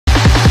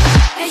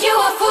and you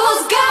a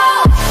fool's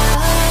gold.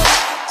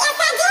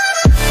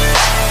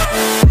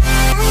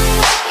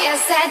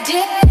 Yes, I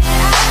did.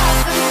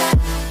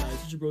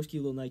 Guys, it's your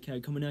broski Lil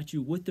Nightcat coming at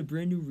you with the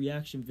brand new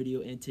reaction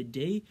video, and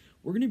today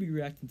we're gonna be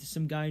reacting to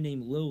some guy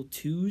named Lil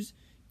 2Z.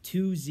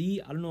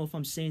 I don't know if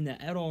I'm saying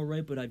that at all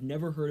right, but I've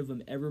never heard of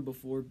him ever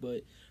before,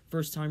 but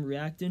first time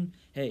reacting.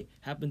 Hey,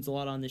 happens a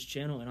lot on this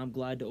channel, and I'm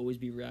glad to always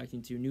be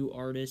reacting to new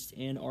artists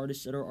and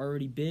artists that are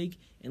already big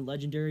and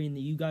legendary and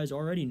that you guys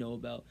already know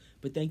about.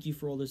 But thank you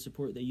for all the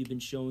support that you've been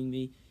showing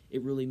me.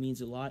 It really means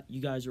a lot.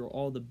 You guys are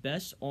all the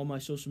best. All my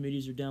social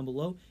medias are down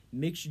below.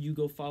 Make sure you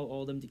go follow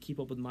all of them to keep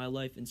up with my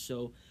life, and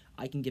so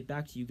I can get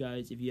back to you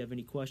guys if you have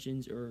any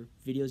questions or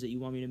videos that you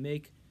want me to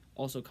make.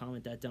 Also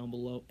comment that down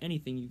below.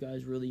 Anything you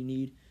guys really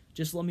need,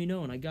 just let me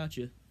know and I got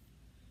you.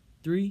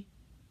 3,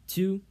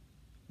 2,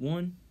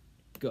 1,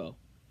 go.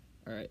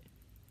 Alright.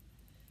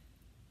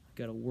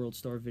 Got a World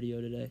Star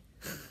video today.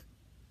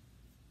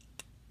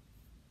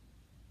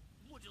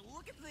 Would you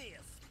look at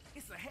this?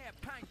 It's a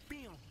half-pint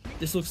film.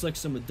 This looks like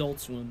some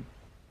Adult Swim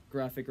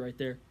graphic right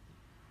there.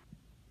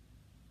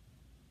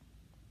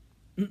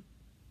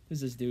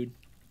 Who's this dude?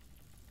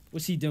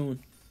 What's he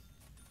doing?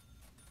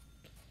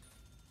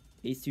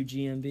 H2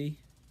 GMB.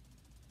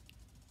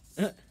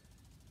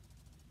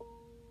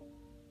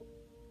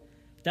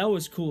 That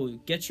was cool.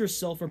 Get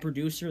yourself a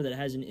producer that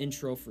has an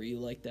intro for you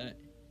like that.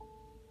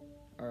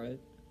 Alright.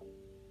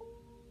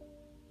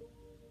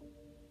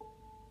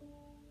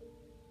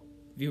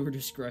 Viewer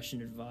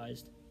discretion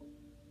advised.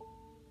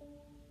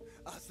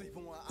 I sleep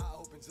on one eye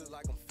open just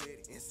like I'm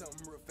fitted. And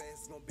something real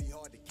fast is gonna be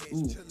hard to catch.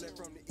 Ooh.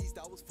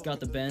 Got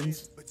the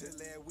bends.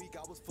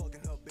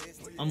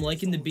 I'm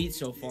liking the beat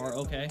so far,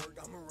 okay.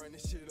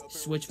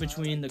 Switch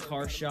between the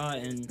car shot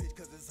and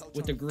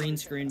with the green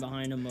screen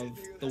behind him of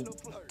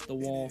the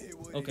wall.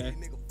 Okay.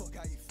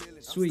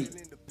 Sweet.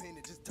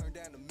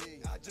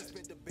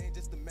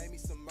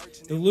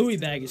 The Louis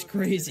bag is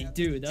crazy,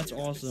 dude. That's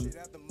awesome.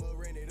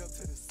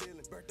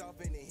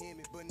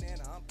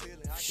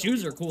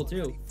 Shoes are cool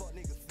too.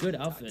 Good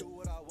outfit.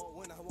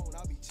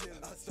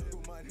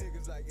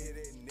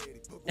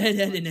 Ed,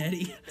 and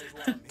Eddie.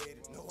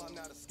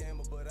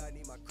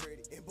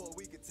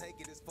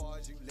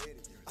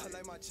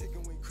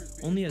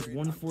 Only has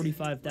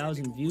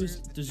 145,000 views.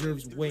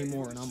 Deserves way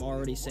more, and I'm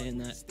already saying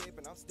that.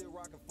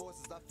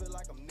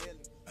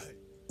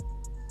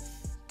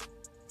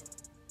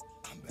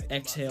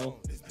 Exhale.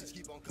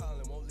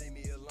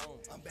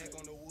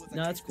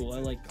 No, that's cool. I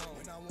like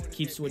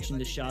keep switching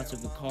the shots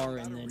of the car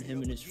and then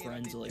him and his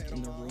friends like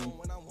in the room.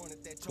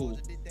 Cool.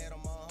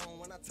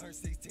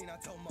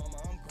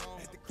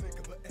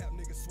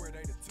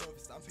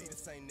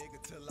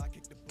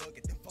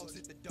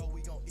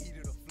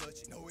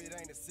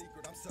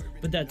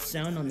 But that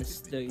sound on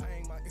this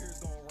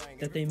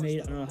that they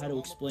made, I don't know how to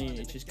explain it.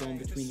 It's just going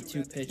between the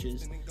two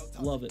pitches.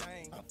 Love it.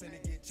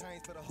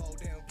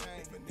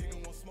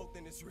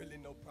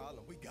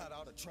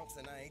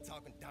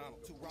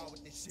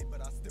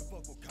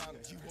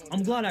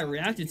 I'm glad I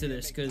reacted to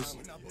this because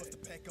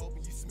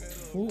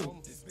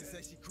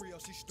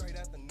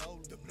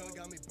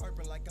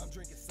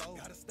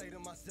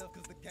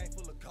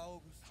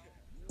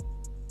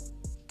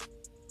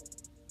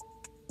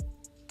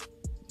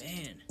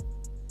man,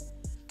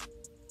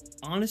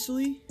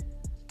 honestly,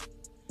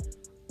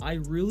 I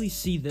really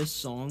see this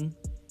song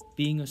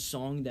being a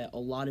song that a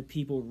lot of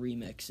people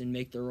remix and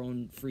make their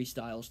own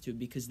freestyles to,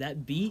 because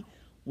that beat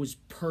was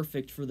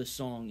perfect for the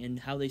song, and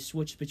how they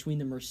switched between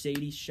the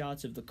Mercedes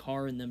shots of the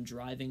car and them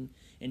driving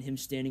and him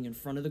standing in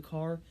front of the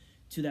car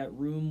to that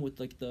room with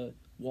like the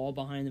wall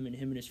behind them and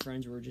him and his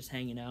friends were just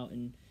hanging out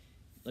and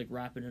like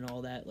rapping and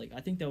all that. Like, I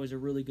think that was a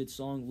really good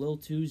song. Lil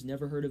 2's,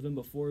 never heard of him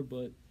before,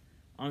 but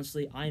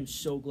honestly, I am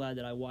so glad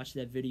that I watched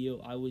that video.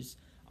 I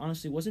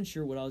wasn't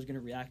sure what I was going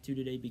to react to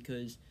today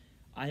because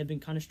I have been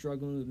kind of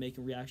struggling with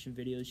making reaction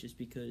videos just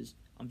because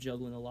I'm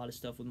juggling a lot of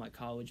stuff with my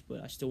college,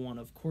 but I still want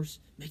to, of course,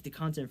 make the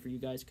content for you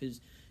guys because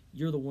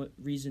you're the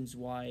reasons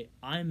why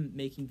I'm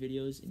making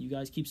videos and you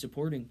guys keep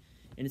supporting,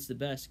 and it's the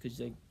best because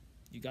like,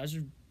 you guys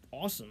are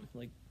awesome.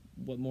 Like,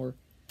 what more?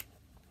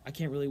 I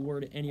can't really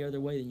word it any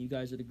other way than you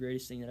guys are the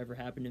greatest thing that ever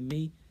happened to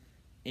me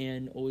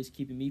and always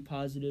keeping me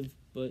positive.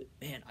 But,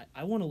 man,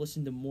 I want to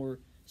listen to more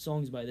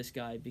songs by this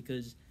guy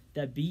because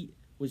that beat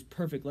was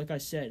perfect. Like I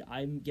said,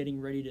 I'm getting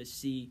ready to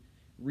see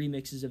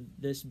remixes of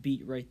this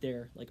beat right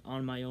there, like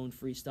on my own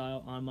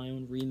freestyle, on my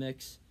own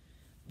remix.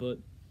 But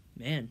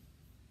man,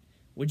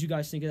 what'd you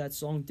guys think of that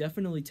song?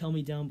 Definitely tell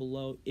me down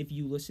below. If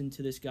you listen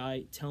to this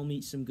guy, tell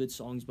me some good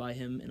songs by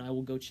him and I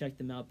will go check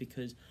them out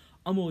because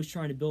I'm always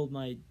trying to build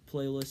my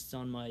playlists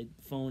on my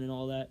phone and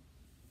all that.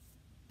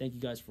 Thank you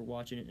guys for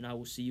watching it, and I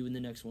will see you in the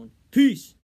next one. Peace!